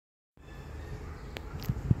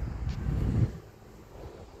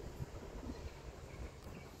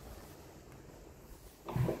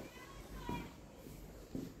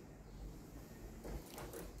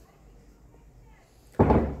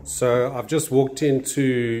So I've just walked into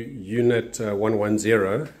unit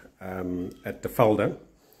 110 at the Velde.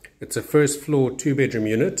 It's a first floor 2-bedroom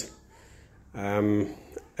unit.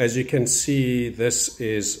 As you can see, this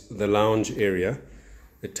is the lounge area.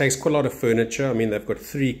 It takes quite a lot of furniture. I mean, they've got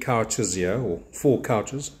 3 couches here, or 4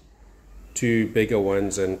 couches, 2 bigger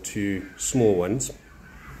ones and 2 small ones.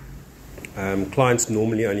 Clients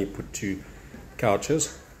normally only put 2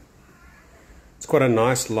 couches. It's quite a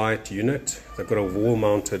nice light unit. They've got a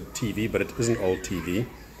wall-mounted TV, but it isn't old TV.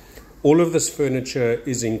 All of this furniture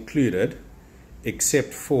is included,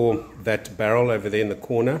 except for that barrel over there in the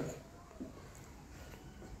corner.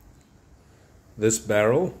 This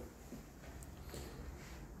barrel,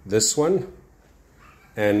 this one,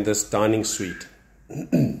 and this dining suite.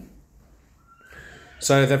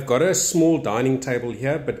 So they've got a small dining table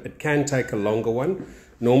here, but it can take a longer one.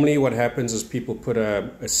 Normally what happens is people put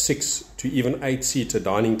a 6 to even 8-seater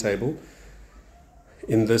dining table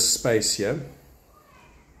in this space here.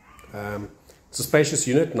 It's a spacious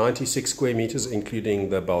unit, 96 square meters,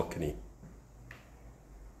 including the balcony.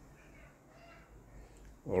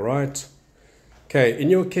 All right. Okay,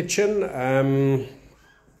 in your kitchen,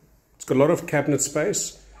 it's got a lot of cabinet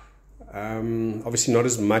space. Obviously not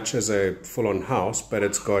as much as a full-on house, but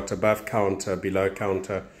it's got above counter, below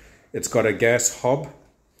counter. It's got a gas hob.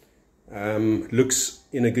 Looks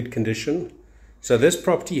in a good condition. So this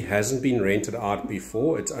property hasn't been rented out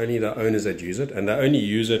before. It's only the owners that use it, and they only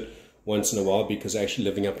use it once in a while because they're actually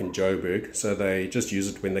living up in Joburg. So they just use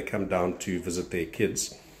it when they come down to visit their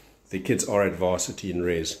kids. Their kids are at varsity in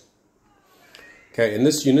res. Okay, in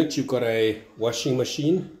this unit you've got a washing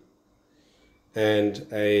machine and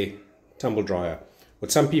a tumble dryer.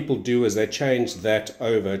 What some people do is they change that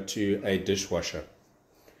over to a dishwasher.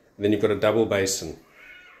 And then you've got a double basin.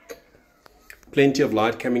 Plenty of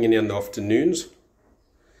light coming in the afternoons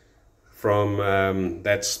from,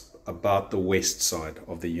 that's about the west side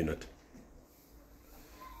of the unit.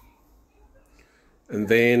 And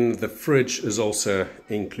then the fridge is also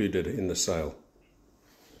included in the sale.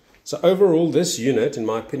 So overall, this unit, in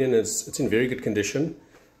my opinion, it's in very good condition.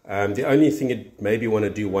 The only thing it maybe want to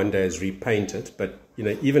do one day is repaint it, but you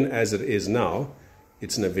know, even as it is now,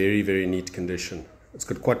 it's in a very, very neat condition. It's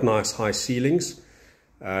got quite nice high ceilings.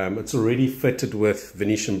 It's already fitted with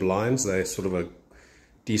Venetian blinds. They're sort of a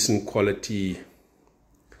decent quality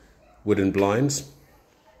wooden blinds.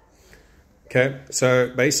 Okay,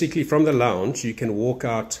 so basically from the lounge you can walk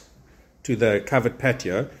out to the covered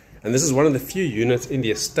patio. And this is one of the few units in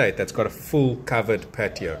the estate that's got a full covered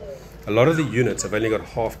patio. A lot of the units have only got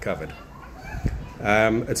half covered.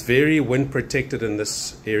 It's very wind protected in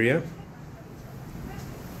this area.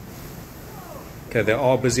 Okay, they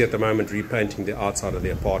are busy at the moment repainting the outside of the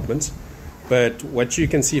apartments. But what you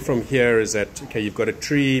can see from here is that, okay, you've got a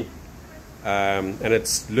tree and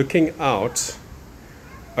it's looking out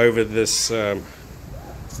over this sort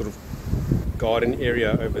of garden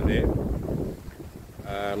area over there.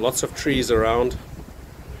 Lots of trees around,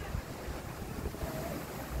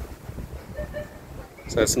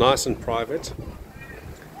 so it's nice and private.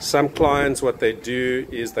 Some clients, what they do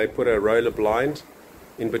is they put a roller blind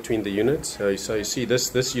in between the units. So you see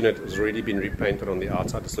this unit has already been repainted on the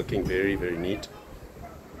outside. It's looking very, very neat.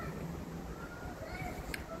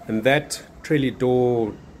 And that trellis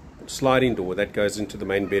door, sliding door, that goes into the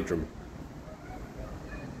main bedroom.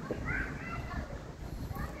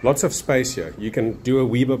 Lots of space here. You can do a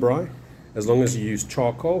Weber braai. As long as you use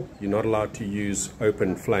charcoal, you're not allowed to use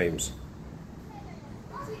open flames.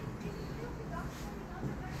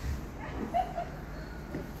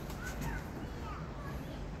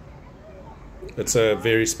 It's a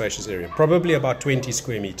very spacious area, probably about 20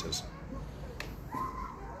 square meters.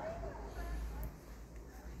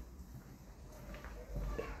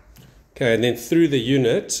 Okay, and then through the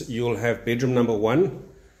unit, you'll have bedroom number 1,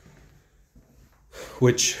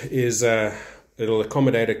 which is it'll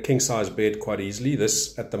accommodate a king-size bed quite easily.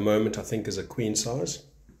 This at the moment I think is a queen size.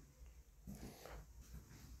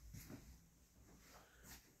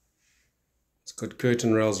 It's got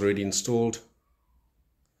curtain rails already installed.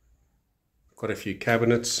 Quite a few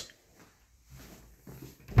cabinets.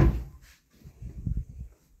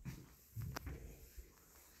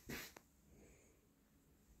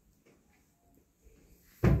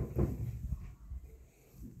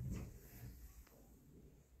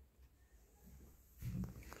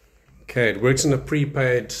 Okay, it works in a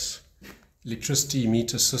prepaid electricity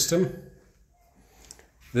meter system.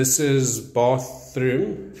 This is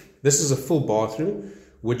bathroom. This is a full bathroom,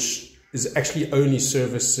 which is actually only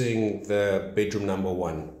servicing the bedroom number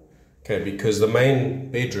 1. Okay, because the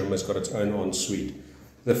main bedroom has got its own ensuite.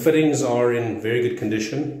 The fittings are in very good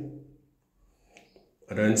condition.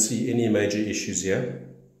 I don't see any major issues here.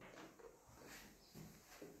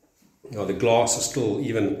 Now the glass is still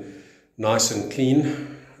even nice and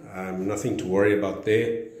clean, nothing to worry about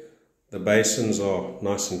there. The basins are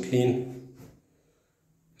nice and clean,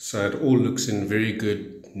 so it all looks in very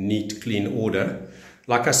good, neat, clean order.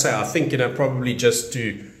 Like I say, I think, probably just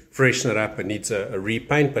to freshen it up, it needs a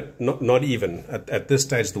repaint, but not even. At this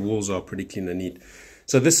stage, the walls are pretty clean and neat.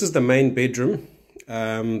 So this is the main bedroom.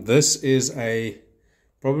 This is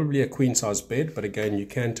probably a queen size bed, but again, you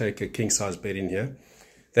can take a king size bed in here.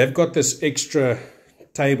 They've got this extra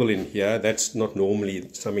table in here. That's not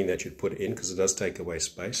normally something that you'd put in because it does take away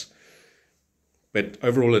space. But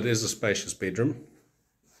overall, it is a spacious bedroom.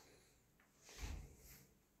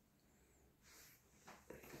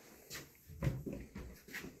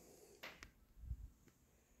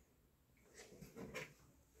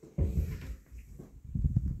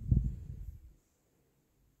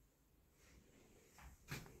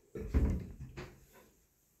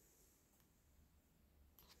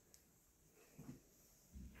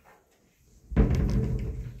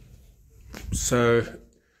 So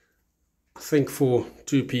I think for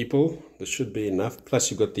 2 people, this should be enough. Plus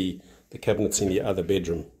you've got the cabinets in the other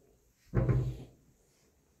bedroom.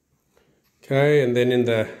 Okay, and then in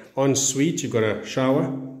the ensuite, you've got a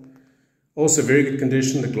shower. Also very good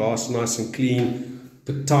condition. The glass is nice and clean.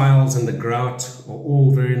 The tiles and the grout are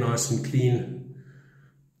all very nice and clean.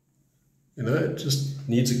 It just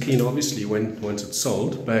needs a clean, obviously, once it's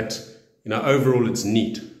sold. But, overall it's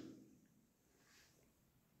neat.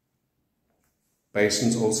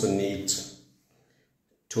 Basin's also neat.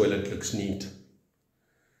 Toilet looks neat.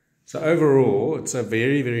 So overall, it's a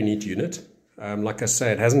very, very neat unit. Like I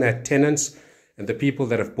say, it hasn't had tenants, and the people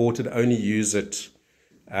that have bought it only use it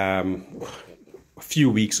a few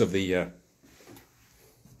weeks of the year.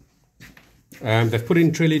 They've put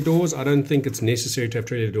in trellis doors. I don't think it's necessary to have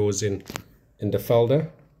trellis doors in the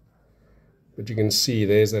Velde, but you can see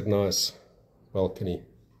there's that nice balcony.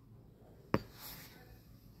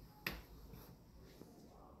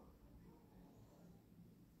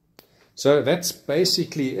 So that's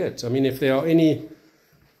basically it. I mean, if there are any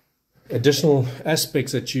additional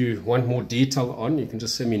aspects that you want more detail on, you can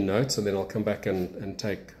just send me notes and then I'll come back and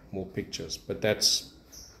take more pictures. But that's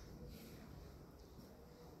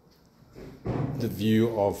the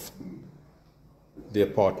view of the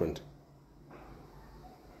apartment.